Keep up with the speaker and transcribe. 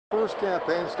First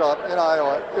campaign stop in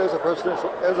Iowa as a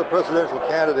presidential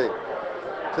candidate.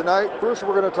 Tonight, first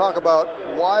we're going to talk about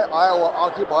why Iowa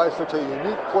occupies such a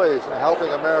unique place in helping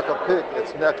America pick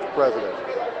its next president.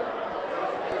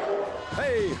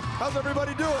 Hey, how's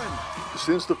everybody doing?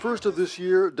 Since the first of this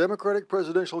year, Democratic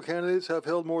presidential candidates have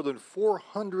held more than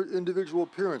 400 individual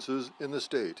appearances in the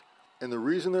state. And the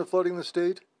reason they're flooding the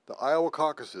state? The Iowa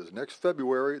caucuses next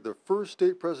February, the first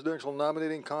state presidential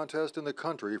nominating contest in the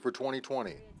country for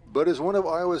 2020. But as one of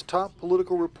Iowa's top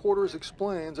political reporters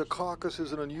explains, a caucus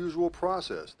is an unusual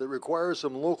process that requires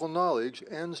some local knowledge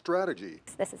and strategy.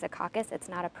 This is a caucus, it's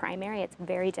not a primary, it's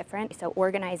very different. So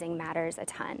organizing matters a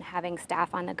ton. Having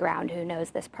staff on the ground who knows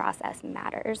this process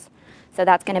matters. So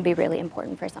that's going to be really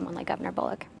important for someone like Governor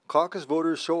Bullock. Caucus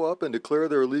voters show up and declare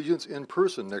their allegiance in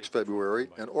person next February,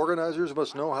 and organizers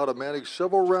must know how to manage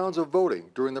several rounds of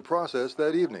voting during the process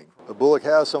that evening. Bullock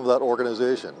has some of that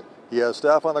organization. He has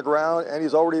staff on the ground, and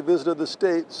he's already visited the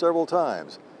state several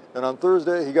times. And on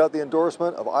Thursday, he got the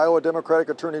endorsement of Iowa Democratic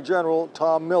Attorney General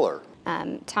Tom Miller.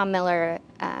 Tom Miller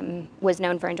was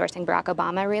known for endorsing Barack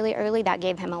Obama really early. That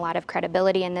gave him a lot of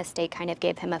credibility in this state, kind of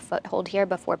gave him a foothold here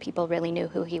before people really knew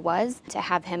who he was. To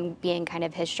have him being kind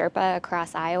of his Sherpa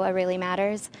across Iowa really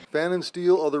matters. Fannin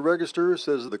Steele of the Register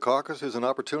says the caucus is an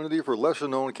opportunity for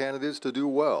lesser-known candidates to do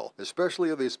well,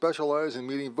 especially if they specialize in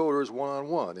meeting voters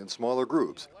one-on-one in smaller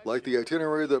groups, like the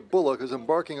itinerary that Bullock is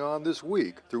embarking on this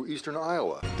week through eastern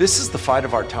Iowa. This is the fight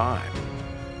of our time.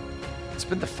 It's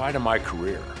been the fight of my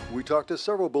career. We talked to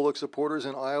several Bullock supporters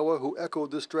in Iowa who echoed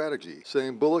this strategy,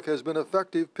 saying Bullock has been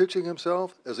effective pitching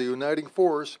himself as a uniting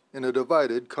force in a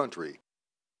divided country.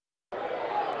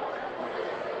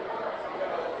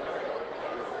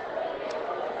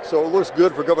 So it looks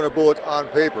good for Governor Bullock on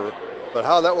paper, but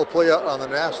how that will play out on the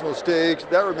national stage,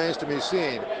 that remains to be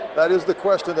seen. That is the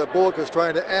question that Bullock is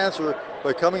trying to answer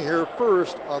by coming here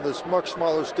first on this much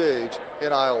smaller stage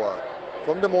in Iowa.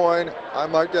 From Des Moines,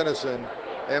 I'm Mike Dennison,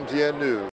 MTN News.